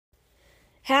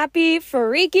Happy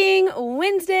freaking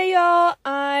Wednesday, y'all.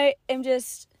 I am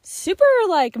just super,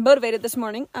 motivated this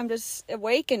morning. I'm just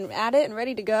awake and at it and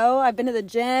ready to go. I've been to the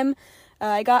gym.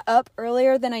 I got up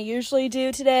earlier than I usually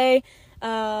do today,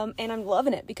 and I'm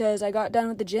loving it because I got done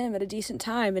with the gym at a decent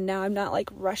time, and now I'm not,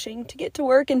 rushing to get to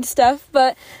work and stuff.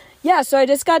 But, yeah, so I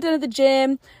just got done at the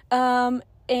gym,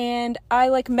 and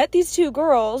I, met these two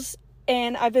girls.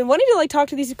 And I've been wanting to, talk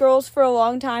to these girls for a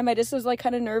long time. I just was,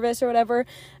 kind of nervous or whatever.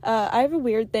 I have a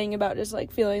weird thing about just,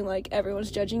 feeling like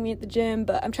everyone's judging me at the gym.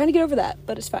 But I'm trying to get over that.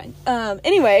 But it's fine.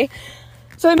 Anyway,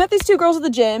 so I met these two girls at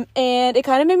the gym. And it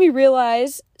kind of made me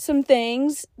realize some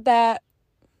things that,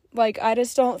 I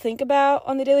just don't think about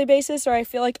on the daily basis. Or I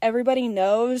feel like everybody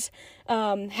knows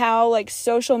how,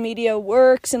 social media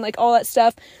works and, all that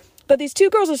stuff. But these two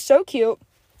girls are so cute.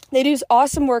 They do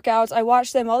awesome workouts. I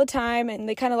watch them all the time, and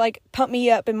they kind of, pump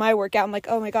me up in my workout. I'm like,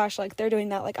 oh, my gosh, they're doing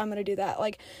that. I'm going to do that.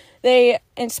 They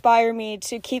inspire me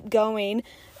to keep going,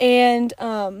 and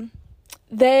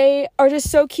they are just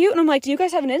so cute. And I'm like, do you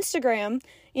guys have an Instagram?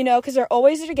 Because they're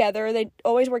always together. They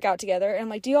always work out together. And I'm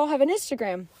like, do you all have an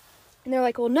Instagram? And they're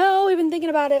like, well, no, we've been thinking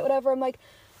about it, whatever. I'm like,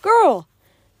 girl,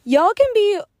 y'all can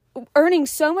be earning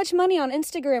so much money on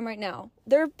Instagram right now.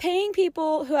 They're paying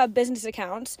people who have business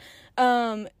accounts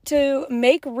to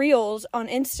make reels on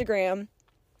Instagram,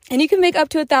 and you can make up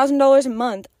to $1,000 a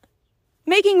month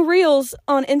making reels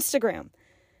on Instagram.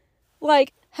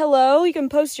 Hello, you can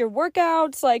post your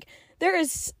workouts. There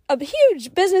is a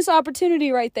huge business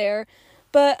opportunity right there.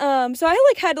 But, so I,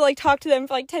 had to, talk to them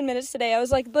for, 10 minutes today. I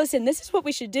was like, listen, this is what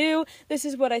we should do. This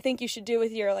is what I think you should do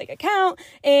with your, account,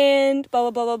 and blah,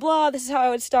 blah, blah, blah, blah. This is how I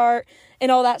would start,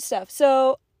 and all that stuff.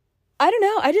 So, I don't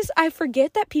know. I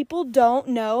forget that people don't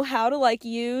know how to,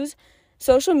 use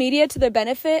social media to the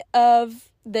benefit of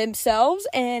themselves,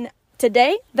 and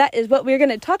today, that is what we're going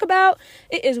to talk about.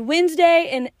 It is Wednesday,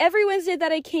 and every Wednesday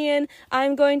that I can,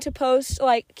 I'm going to post,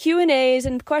 Q&As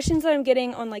and questions that I'm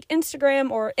getting on, Instagram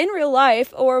or in real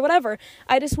life or whatever.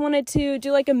 I just wanted to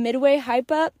do, a midway hype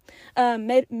up,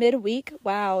 midweek.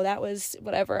 Wow, that was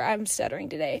whatever. I'm stuttering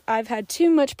today. I've had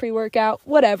too much pre-workout,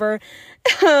 whatever.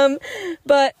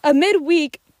 But a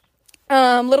midweek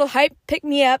little hype pick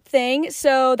me up thing.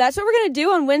 So that's what we're going to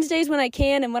do on Wednesdays when I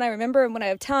can and when I remember and when I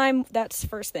have time. That's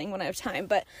first thing, when I have time.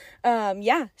 But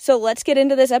yeah, so let's get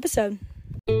into this episode.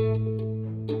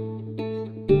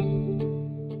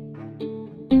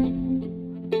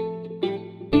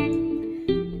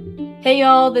 Hey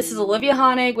y'all, this is Olivia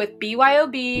Honig with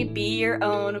BYOB, Be Your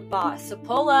Own Boss. So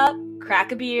pull up,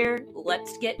 crack a beer,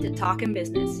 let's get to talking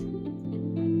business.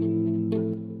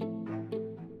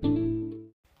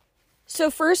 So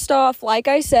first off, like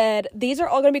I said, these are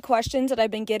all going to be questions that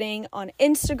I've been getting on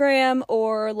Instagram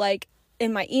or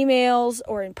in my emails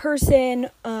or in person.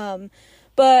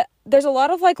 But there's a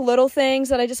lot of little things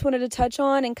that I just wanted to touch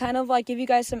on and kind of give you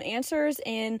guys some answers.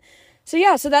 And so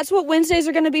yeah, so that's what Wednesdays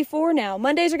are going to be for now.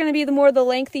 Mondays are going to be the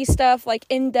lengthy stuff,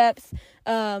 in-depth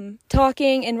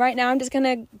talking. And right now I'm just going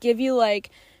to give you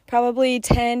probably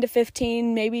 10 to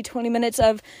 15, maybe 20 minutes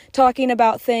of talking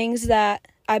about things that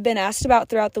I've been asked about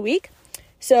throughout the week.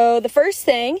 So the first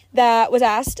thing that was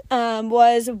asked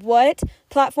was, what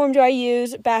platform do I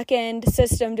use, back-end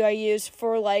system do I use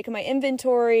for my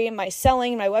inventory, my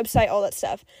selling, my website, all that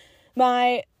stuff.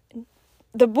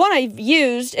 The one I've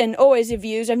used and always have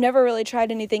used, I've never really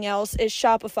tried anything else, is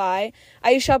Shopify.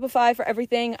 I use Shopify for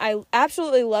everything. I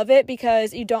absolutely love it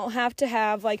because you don't have to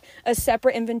have a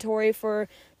separate inventory for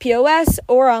POS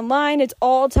or online. It's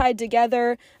all tied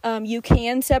together. You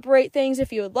can separate things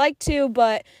if you would like to,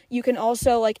 but you can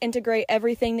also integrate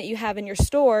everything that you have in your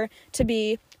store to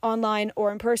be online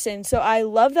or in person. So I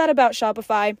love that about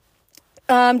Shopify.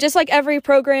 Just like every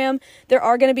program, there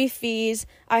are going to be fees.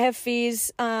 I have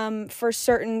fees for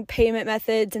certain payment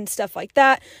methods and stuff like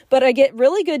that, but I get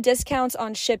really good discounts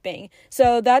on shipping.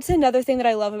 So that's another thing that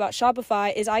I love about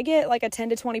Shopify is I get a 10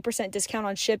 to 20% discount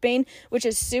on shipping, which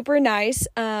is super nice,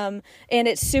 and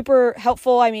it's super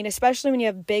helpful. I mean, especially when you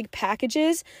have big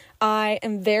packages. I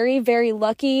am very, very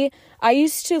lucky. I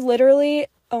used to literally,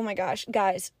 oh my gosh,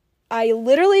 guys, I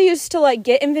literally used to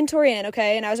get inventory in,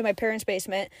 okay? And I was in my parents'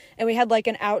 basement, and we had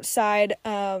an outside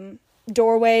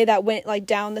doorway that went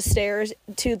down the stairs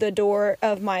to the door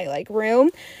of my room.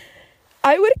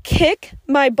 I would kick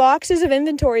my boxes of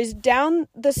inventories down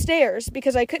the stairs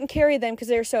because I couldn't carry them because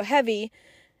they were so heavy.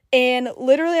 And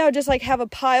literally I would just have a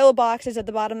pile of boxes at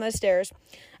the bottom of the stairs.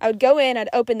 I would go in, I'd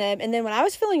open them. And then when I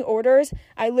was filling orders,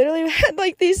 I literally had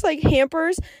these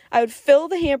hampers. I would fill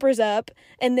the hampers up,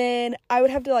 and then I would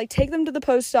have to take them to the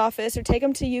post office or take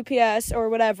them to UPS or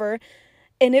whatever.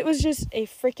 And it was just a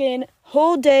freaking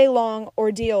whole day long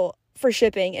ordeal for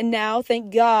shipping. And now,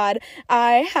 thank God,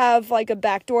 I have like a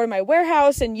back door in my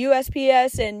warehouse, and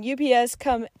USPS and UPS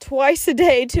come twice a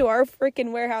day to our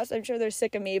freaking warehouse. I'm sure they're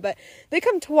sick of me, but they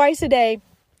come twice a day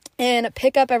and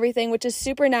pick up everything, which is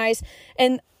super nice.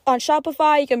 And on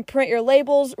Shopify, you can print your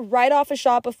labels right off of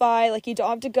Shopify. Like, you don't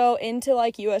have to go into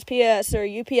like USPS or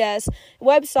UPS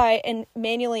website and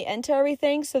manually enter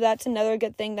everything. So that's another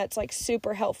good thing that's like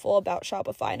super helpful about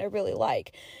Shopify, and I really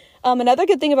like. Another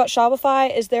good thing about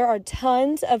Shopify is there are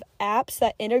tons of apps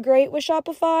that integrate with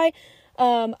Shopify.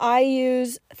 I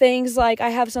use things like, I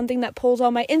have something that pulls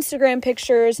all my Instagram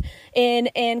pictures in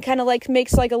and kind of like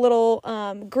makes like a little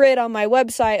grid on my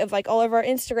website of like all of our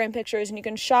Instagram pictures, and you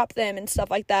can shop them and stuff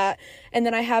like that. And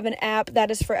then I have an app that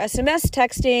is for SMS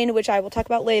texting, which I will talk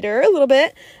about later a little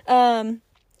bit.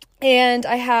 And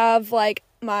I have like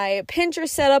my Pinterest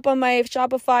set up on my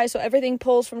Shopify, so everything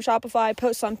pulls from Shopify,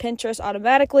 posts on Pinterest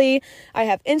automatically. I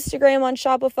have Instagram on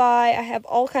Shopify. I have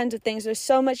all kinds of things. There's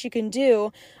so much you can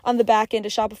do on the back end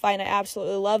of Shopify, and I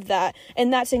absolutely love that.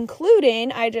 And that's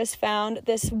including, I just found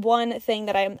this one thing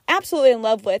that I'm absolutely in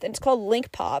love with, and it's called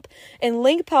LinkPop. And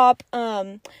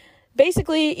LinkPop,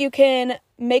 basically, you can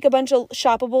make a bunch of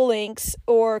shoppable links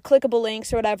or clickable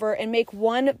links or whatever and make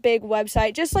one big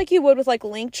website, just like you would with like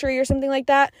Linktree or something like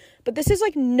that. But this is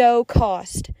like no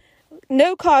cost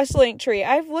Linktree.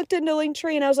 I've looked into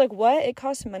Linktree and I was like, what? It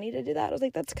costs money to do that? I was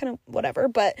like, that's kind of whatever.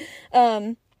 But,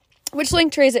 which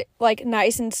Linktree is like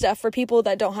nice and stuff for people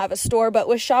that don't have a store. But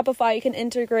with Shopify, you can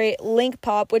integrate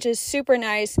LinkPop, which is super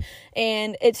nice,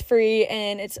 and it's free,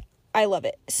 and I love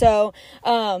it. So,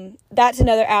 that's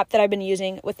another app that I've been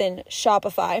using within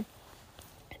Shopify.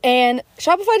 And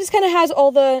Shopify just kind of has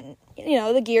all the,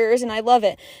 the gears, and I love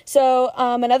it. So,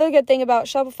 another good thing about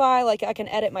Shopify, like, I can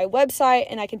edit my website,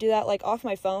 and I can do that like off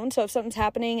my phone. So if something's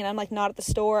happening and I'm like not at the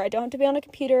store, I don't have to be on a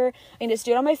computer. I can just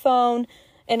do it on my phone.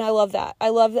 And I love that. I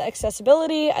love the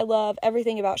accessibility. I love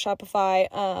everything about Shopify.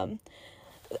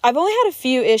 I've only had a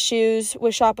few issues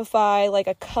with Shopify, like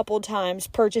a couple times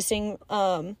purchasing,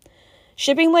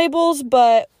 shipping labels,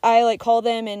 but I like call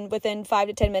them, and within 5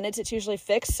 to 10 minutes it's usually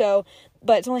fixed. So,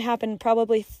 but it's only happened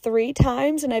probably 3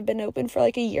 times, and I've been open for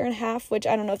like a year and a half, which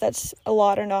I don't know if that's a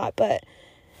lot or not, but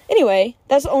anyway,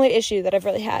 that's the only issue that I've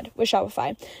really had with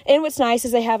Shopify. And what's nice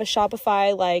is they have a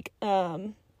Shopify like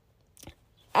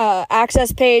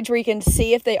access page where you can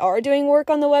see if they are doing work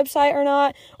on the website or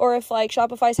not, or if like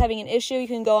Shopify's having an issue, you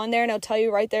can go on there and it'll tell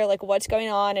you right there like what's going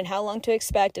on and how long to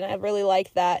expect. And I really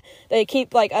like that they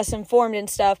keep like us informed and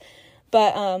stuff.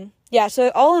 But yeah, so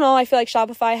all in all, I feel like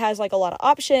Shopify has like a lot of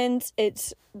options.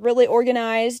 It's really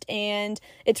organized and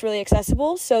it's really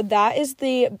accessible. So that is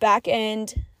the back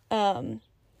end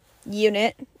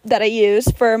unit that I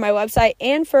use for my website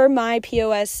and for my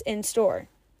POS in store.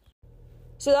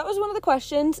 So that was one of the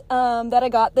questions that I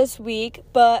got this week.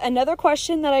 But another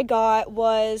question that I got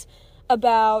was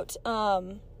about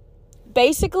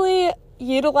basically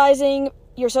utilizing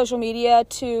your social media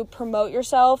to promote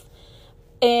yourself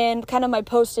and kind of my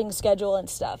posting schedule and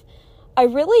stuff. I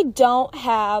really don't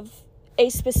have a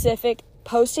specific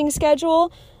posting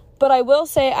schedule, but I will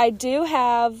say I do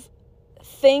have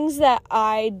things that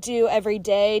I do every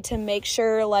day to make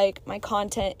sure like my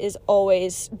content is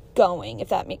always going, if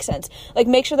that makes sense. Like,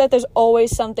 make sure that there's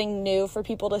always something new for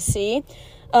people to see.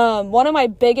 One of my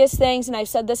biggest things, and I've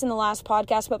said this in the last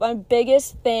podcast, but my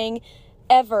biggest thing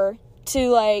ever to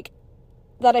like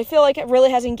that I feel like it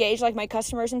really has engaged like my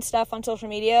customers and stuff on social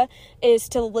media is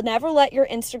to never let your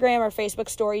Instagram or Facebook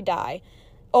story die.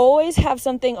 Always have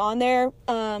something on there.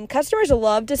 Customers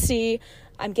love to see,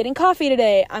 I'm getting coffee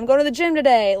today, I'm going to the gym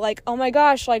today, like, oh my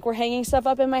gosh, like, we're hanging stuff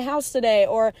up in my house today,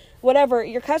 or whatever.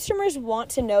 Your customers want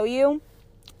to know you,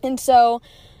 and so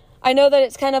I know that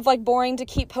it's kind of, like, boring to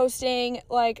keep posting,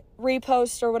 like,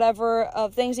 reposts or whatever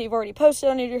of things that you've already posted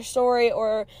on your story,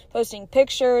 or posting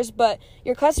pictures, but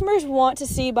your customers want to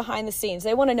see behind the scenes.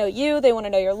 They want to know you, they want to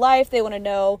know your life, they want to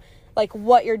know, like,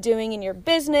 what you're doing in your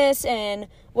business and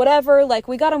whatever. Like,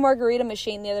 we got a margarita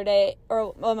machine the other day,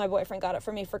 or, well, my boyfriend got it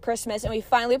for me for Christmas, and we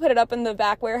finally put it up in the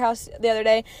back warehouse the other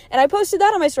day, and I posted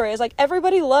that on my story. I was like,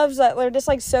 everybody loves that. They're just,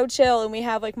 like, so chill, and we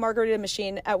have, like, margarita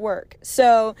machine at work.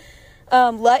 So,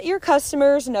 let your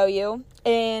customers know you,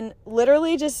 and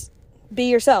literally just be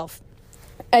yourself.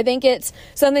 I think it's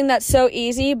something that's so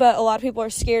easy, but a lot of people are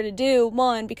scared to do,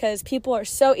 one, because people are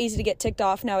so easy to get ticked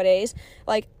off nowadays.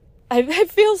 Like, I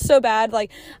feel so bad.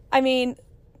 Like, I mean,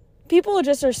 people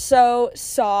just are so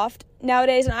soft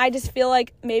nowadays, and I just feel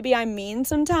like maybe I'm mean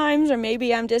sometimes, or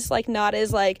maybe I'm just, like, not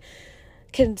as, like,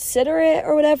 considerate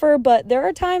or whatever, but there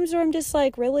are times where I'm just,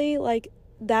 like, really, like,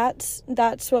 that's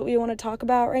what we want to talk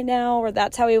about right now, or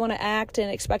that's how we want to act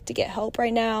and expect to get help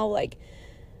right now, like,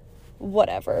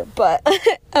 whatever. But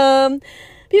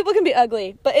people can be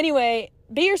ugly. But anyway,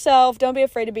 be yourself. Don't be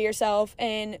afraid to be yourself,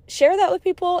 and share that with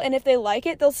people. And if they like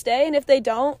it, they'll stay, and if they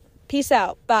don't, peace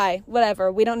out, bye,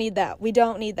 whatever. We don't need that.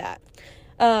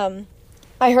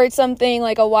 I heard something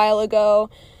like a while ago,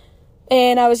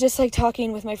 and I was just like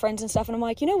talking with my friends and stuff, and I'm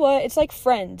like, you know what, it's like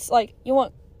friends. Like, you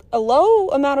want a low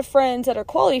amount of friends that are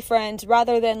quality friends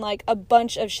rather than like a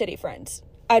bunch of shitty friends.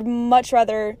 I'd much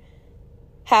rather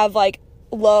have like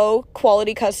low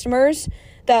quality customers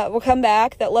that will come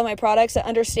back, that love my products, that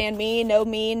understand me,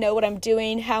 know what I'm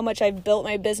doing, how much I've built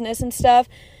my business and stuff,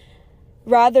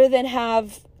 rather than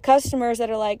have customers that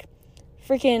are like,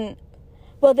 freaking,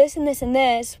 well, this and this and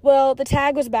this, well, the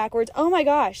tag was backwards, oh my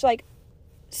gosh, like,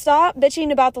 stop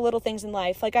bitching about the little things in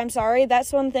life. Like, I'm sorry,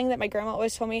 that's one thing that my grandma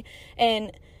always told me,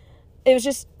 and it was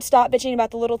just, stop bitching about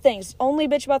the little things, only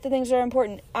bitch about the things that are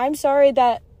important. I'm sorry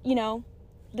that, you know,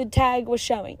 the tag was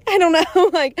showing. I don't know,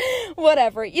 like,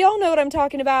 whatever. Y'all know what I'm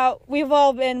talking about. We've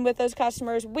all been with those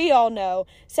customers. We all know.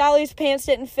 Sally's pants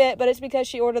didn't fit, but it's because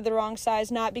she ordered the wrong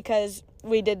size, not because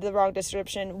we did the wrong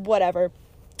description, whatever.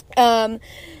 But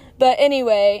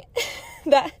anyway,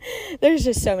 there's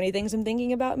just so many things I'm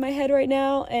thinking about in my head right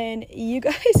now, and you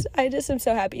guys, I just am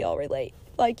so happy y'all relate.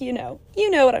 Like, you know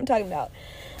what I'm talking about.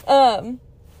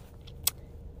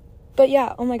 But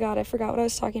yeah, oh my god, I forgot what I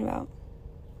was talking about.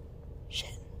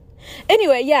 Shit.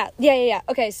 Anyway, yeah.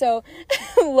 Okay, so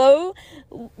the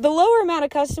lower amount of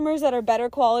customers that are better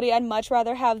quality, I'd much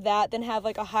rather have that than have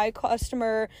like a high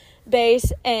customer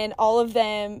base and all of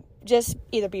them just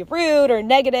either be rude or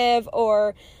negative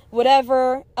or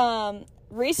whatever.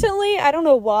 Recently, I don't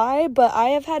know why, but I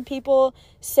have had people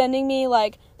sending me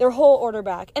like their whole order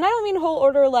back. And I don't mean whole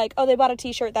order like, oh, they bought a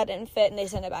t-shirt that didn't fit and they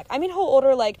sent it back. I mean whole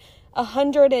order like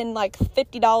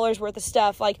 $150 worth of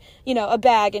stuff, like, you know, a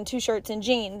bag and 2 shirts and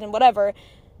jeans and whatever,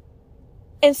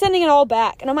 and sending it all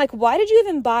back. And I'm like, why did you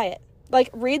even buy it? Like,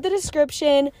 read the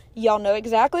description. Y'all know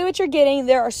exactly what you're getting.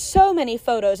 There are so many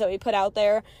photos that we put out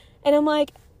there. And I'm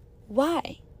like,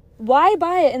 why? Why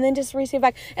buy it and then just receive it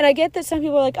back? And I get that some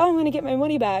people are like, oh, I'm going to get my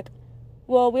money back.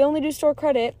 Well, we only do store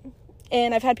credit,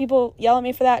 and I've had people yell at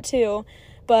me for that too,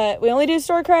 but we only do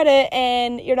store credit,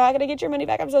 and you're not going to get your money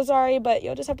back. I'm so sorry, but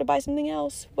you'll just have to buy something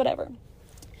else, whatever.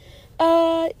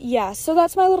 Yeah, so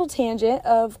that's my little tangent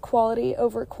of quality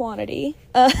over quantity.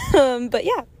 But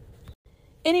yeah.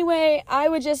 Anyway, I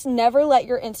would just never let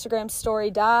your Instagram story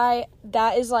die.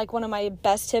 That is like one of my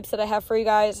best tips that I have for you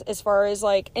guys as far as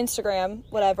like Instagram,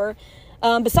 whatever.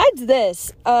 Besides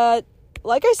this,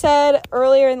 like I said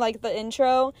earlier in like the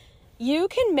intro, you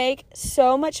can make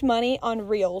so much money on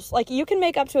Reels. Like, you can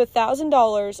make up to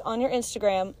 $1,000 on your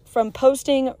Instagram from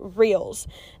posting Reels.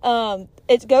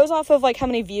 It goes off of like how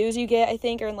many views you get, I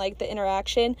think, or in like the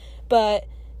interaction, but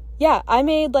yeah, I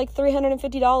made like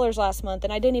 $350 last month,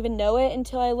 and I didn't even know it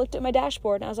until I looked at my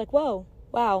dashboard, and I was like, whoa,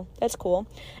 wow, that's cool.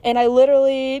 And I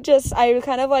literally I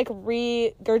kind of like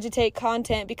regurgitate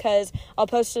content because I'll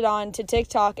post it on to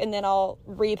TikTok, and then I'll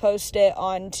repost it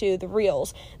onto the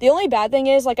Reels. The only bad thing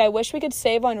is, like, I wish we could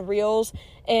save on Reels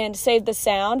and save the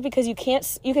sound, because you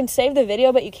can save the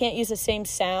video, but you can't use the same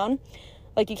sound.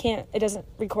 Like, it doesn't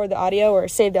record the audio or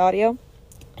save the audio.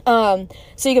 So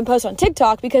you can post on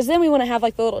TikTok, because then we want to have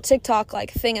like the little TikTok like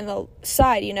thing in the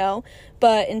side, you know,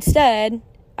 but instead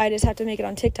I just have to make it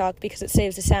on TikTok because it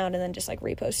saves the sound, and then just like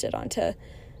repost it onto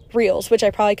Reels, which I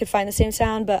probably could find the same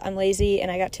sound, but I'm lazy and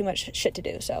I got too much shit to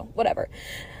do, so whatever.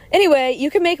 Anyway,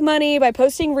 you can make money by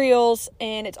posting Reels,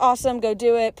 and it's awesome. Go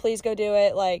do it. Please go do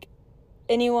it. Like,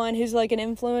 anyone who's like an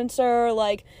influencer,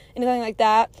 like anything like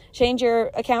that, change your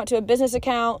account to a business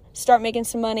account, start making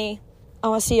some money. I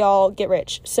want to see y'all get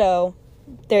rich. So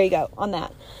there you go on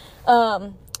that.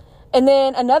 And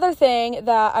then another thing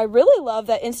that I really love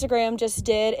that Instagram just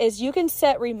did is you can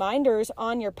set reminders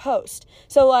on your post.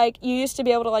 So like, you used to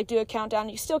be able to like do a countdown.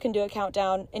 You still can do a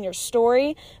countdown in your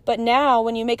story. But now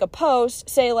when you make a post,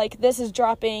 say like this is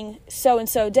dropping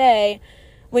so-and-so day,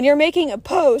 when you're making a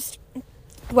post,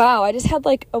 wow, I just had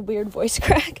like a weird voice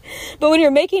crack. But when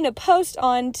you're making a post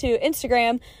onto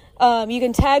Instagram, you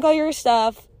can tag all your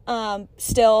stuff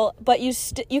still, but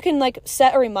you can like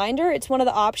set a reminder. It's one of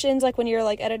the options, like when you're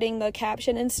like editing the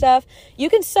caption and stuff, you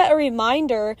can set a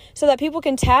reminder so that people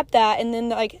can tap that, and then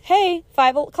like, hey,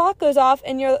 5 o'clock goes off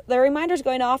and the reminder's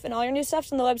going off and all your new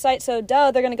stuff's on the website, so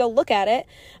they're gonna go look at it.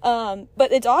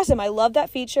 But it's awesome. I love that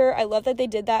feature. I love that they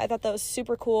did that. I thought that was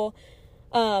super cool.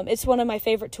 It's one of my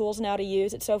favorite tools now to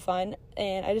use. It's so fun,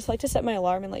 and I just like to set my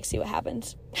alarm and like see what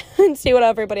happens and see what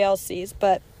everybody else sees.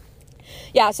 But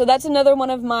yeah, so that's another one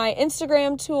of my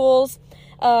Instagram tools.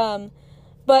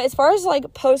 But as far as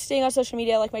like posting on social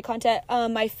media, like my content,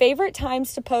 my favorite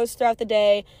times to post throughout the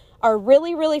day are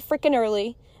really, really freaking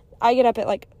early. I get up at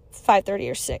like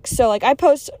 5:30 or 6. So like I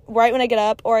post right when I get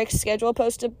up, or I schedule a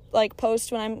post to like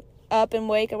post when I'm up and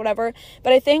wake or whatever.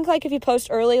 But I think like if you post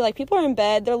early, like people are in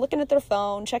bed, they're looking at their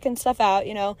phone, checking stuff out,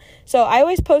 So I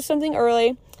always post something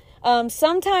early.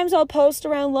 Sometimes I'll post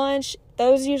around lunch.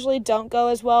 Those usually don't go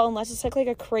as well unless it's like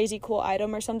a crazy cool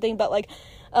item or something. But like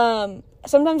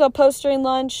sometimes I'll post during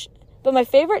lunch. But my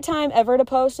favorite time ever to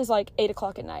post is like 8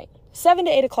 o'clock at night. 7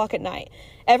 to 8 o'clock at night.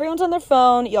 Everyone's on their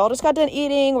phone. Y'all just got done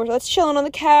eating. We're let's chilling on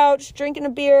the couch, drinking a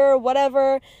beer,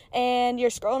 whatever. And you're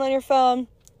scrolling on your phone.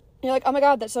 You're like, oh my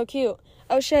God, that's so cute.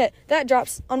 Oh shit, that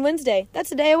drops on Wednesday.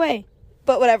 That's a day away.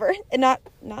 But whatever. And not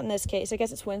in this case. I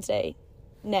guess it's Wednesday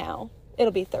now.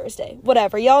 It'll be Thursday.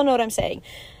 Whatever. Y'all know what I'm saying.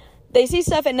 They see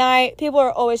stuff at night. People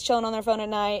are always chilling on their phone at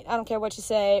night. I don't care what you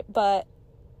say. But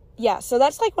yeah, so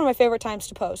that's like one of my favorite times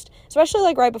to post. Especially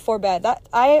like right before bed. That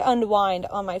I unwind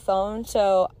on my phone.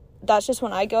 So that's just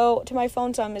when I go to my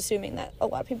phone. So I'm assuming that a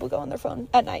lot of people go on their phone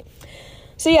at night.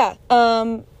 So yeah,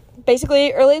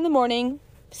 basically early in the morning,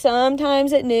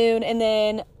 sometimes at noon, and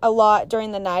then a lot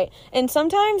during the night. And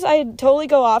sometimes I totally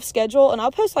go off schedule and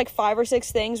I'll post like 5 or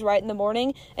 6 things right in the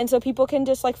morning, and so people can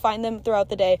just like find them throughout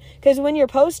the day. Because when you're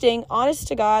posting, honest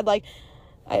to God, like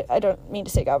I don't mean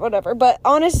to say God, whatever, but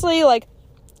honestly, like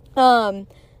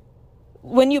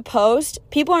when you post,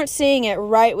 people aren't seeing it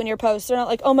right when you're post. They're not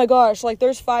like, oh my gosh, like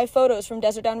there's 5 photos from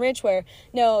Desert Down Ranch wear.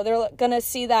 No, they're gonna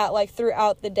see that like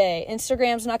throughout the day.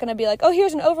 Instagram's not gonna be like, oh,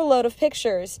 here's an overload of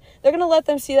pictures. They're gonna let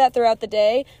them see that throughout the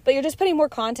day, but you're just putting more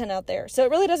content out there. So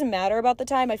it really doesn't matter about the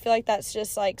time. I feel like that's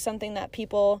just like something that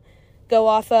people go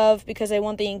off of because they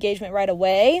want the engagement right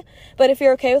away. But if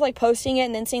you're okay with like posting it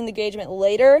and then seeing the engagement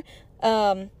later,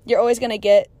 you're always gonna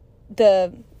get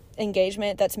the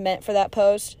engagement that's meant for that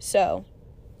post. So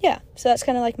yeah, so that's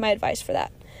kind of like my advice for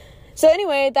that. So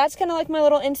anyway, that's kind of like my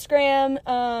little Instagram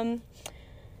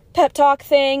pep talk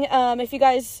thing. If you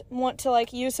guys want to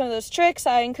like use some of those tricks,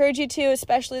 I encourage you to,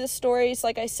 especially the stories.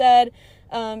 Like I said,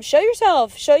 show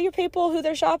yourself, show your people who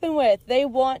they're shopping with. They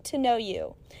want to know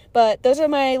you. But those are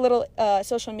my little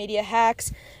social media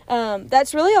hacks.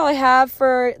 That's really all I have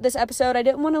for this episode. I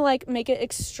didn't want to like make it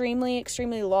extremely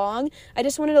long. I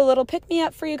just wanted a little pick me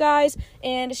up for you guys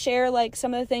and share like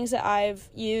some of the things that I've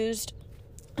used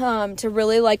to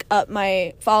really like up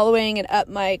my following and up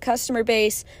my customer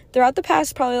base throughout the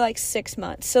past probably like 6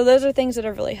 months. So those are things that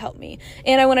have really helped me.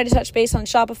 And I wanted to touch base on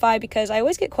Shopify because I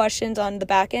always get questions on the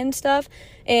back end stuff,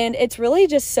 and it's really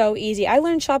just so easy. I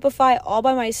learned Shopify all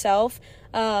by myself,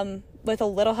 with a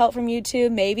little help from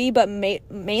YouTube maybe, but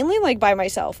mainly like by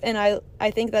myself. And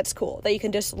I think that's cool that you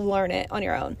can just learn it on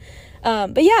your own.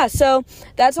 But yeah, so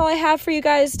that's all I have for you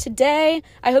guys today.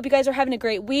 I hope you guys are having a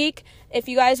great week. If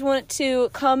you guys want to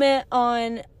comment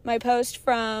on my post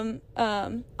from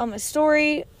on my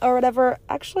story or whatever,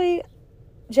 actually,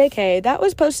 JK, that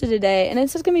was posted today, and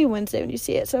it's just gonna be Wednesday when you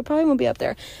see it, so it probably won't be up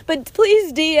there. But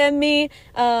please DM me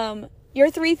your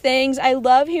 3 things. I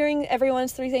love hearing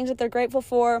everyone's 3 things that they're grateful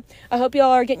for. I hope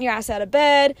y'all are getting your ass out of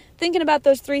bed, thinking about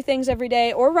those 3 things every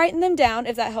day, or writing them down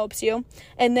if that helps you,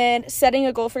 and then setting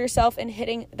a goal for yourself and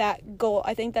hitting that goal.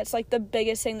 I think that's like the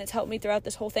biggest thing that's helped me throughout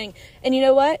this whole thing. And you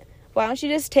know what? Why don't you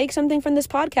just take something from this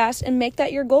podcast and make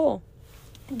that your goal?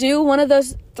 Do one of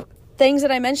those things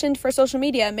that I mentioned for social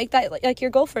media. Make that like your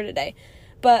goal for today.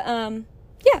 But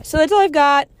yeah, so that's all I've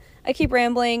got. I keep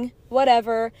rambling.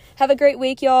 Whatever. Have a great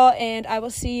week, y'all, and I will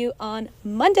see you on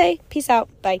Monday. Peace out.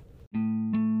 Bye.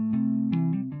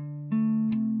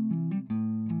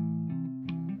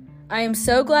 I am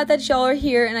so glad that y'all are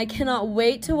here, and I cannot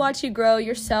wait to watch you grow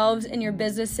yourselves and your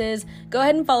businesses. Go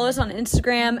ahead and follow us on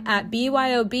Instagram at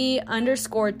BYOB_talk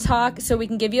so we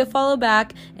can give you a follow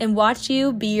back and watch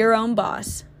you be your own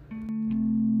boss.